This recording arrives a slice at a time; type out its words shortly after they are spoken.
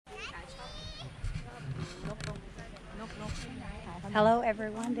Hello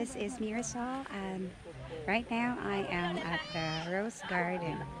everyone, this is Mirasol and right now I am at the Rose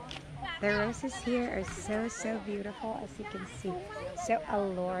Garden. The roses here are so beautiful, as you can see. So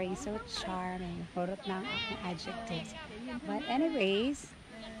alluring, so charming. Purot ng akong adjectives. But anyways,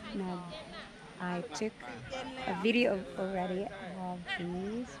 I took a video already of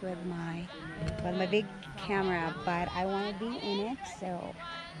these with my big camera, but I want to be in it, so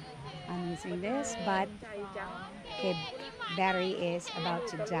I'm using this, but the battery is about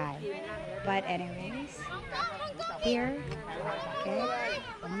to die. But anyways, here, okay,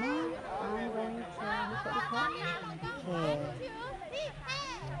 now I'm going to, okay,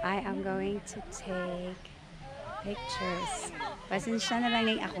 I am going to take pictures. Pasensya na lang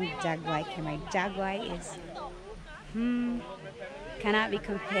yung akong jagway, kaya my jagway is, cannot be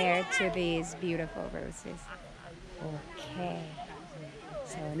compared to these beautiful roses. Okay.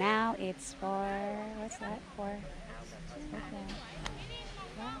 So now it's for, what's that for?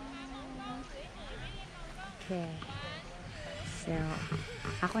 Okay. So,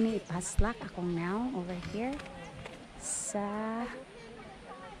 ako ni ipaslak akong now over here. Sa,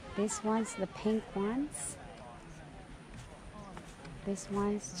 this one's the pink ones. This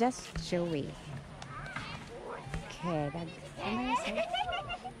one's just Joey. Okay,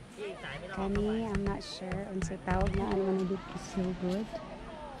 Kani, I'm not sure. Unsa tawag na ano man dito, so good.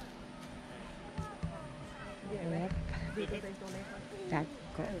 Yep.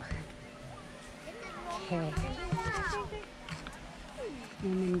 Dagko. Okay.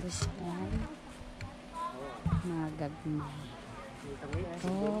 And then this one. Nagagmay.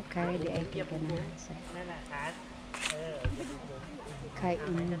 Oh, kaya di ay kaya na. Kaya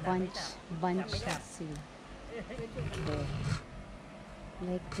in bunch sila. Okay.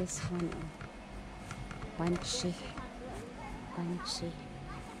 Like this one. Bunchy.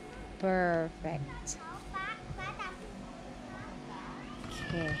 Perfect.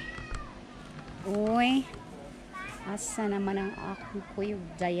 Okay. Uy. Asa naman ang akong kuyog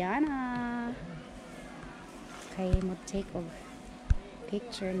Diana? Kaya mo take a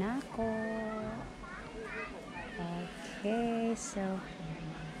picture na ako. Okay, so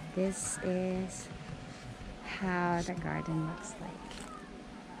this is how the garden looks like.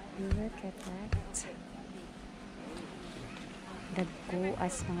 Look at that. Dagko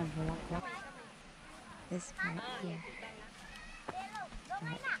as mga bulaklak. This part here.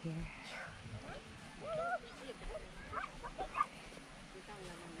 Right here.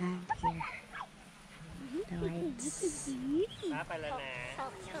 And here. The lights.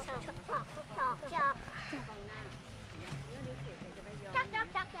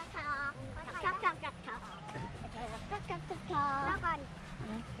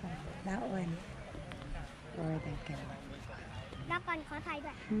 That one. Or the girl.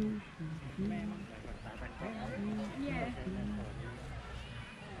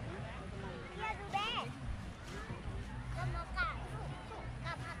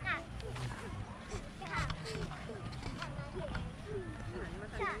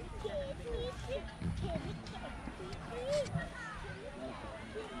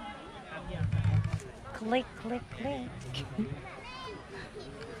 Click.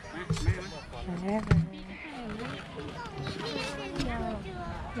 Whatever.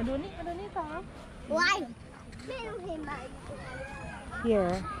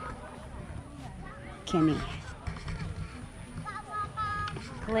 Here, Kimmy.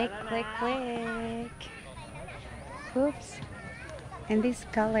 Click. Oops. And this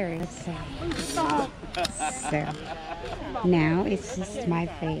color is so now it's just my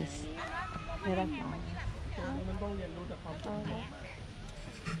face.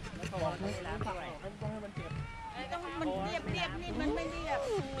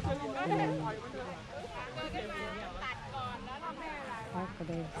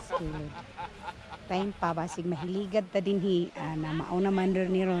 Time pa basig mahiligad ta dinhi na mao naman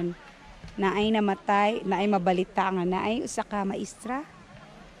ni ron na ay namatay, na ay mabalita nga na ay usa ka maestra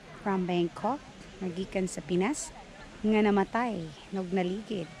from Bangkok nagikan sa Pinas nga namatay nog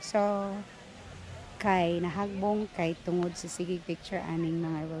naligid. So kay nahagbong kay tungod sa sige picture aning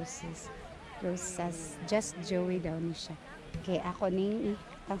mga roses just Joey daw ni siya. Okay, ako ning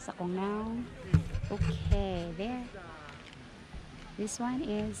tang sa kong noun. Okay, there. This one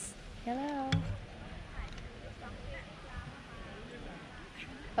is hello.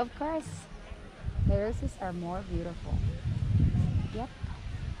 Of course, the roses are more beautiful. Yep.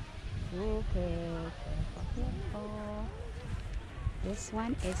 Okay. Careful. This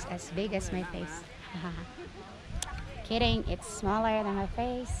one is as big as my face. Kidding, it's smaller than my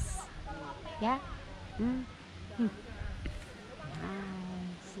face. Yeah.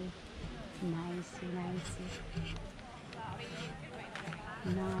 Nice.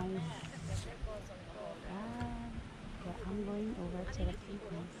 Nice. Yeah, I'm going over to the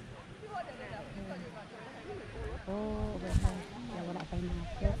people. Oh, over there. Yeah, wala pa yung mga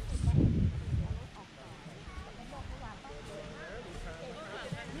fruits.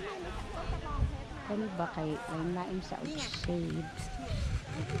 Kani ba kay lain sa shade?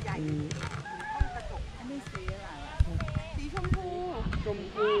 สีชมพูมี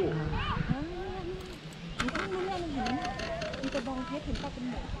ทั้งนู้นเลยเห็นไหมมีกระบองเพชรเห็นป่ะเป็น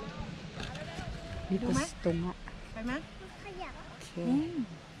หมอก Dito sa tunga. ไปไหม Okay.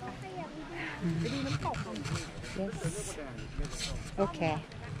 ไปดูน้ำตก Yes. Okay.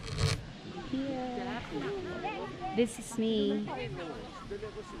 Here. This is me.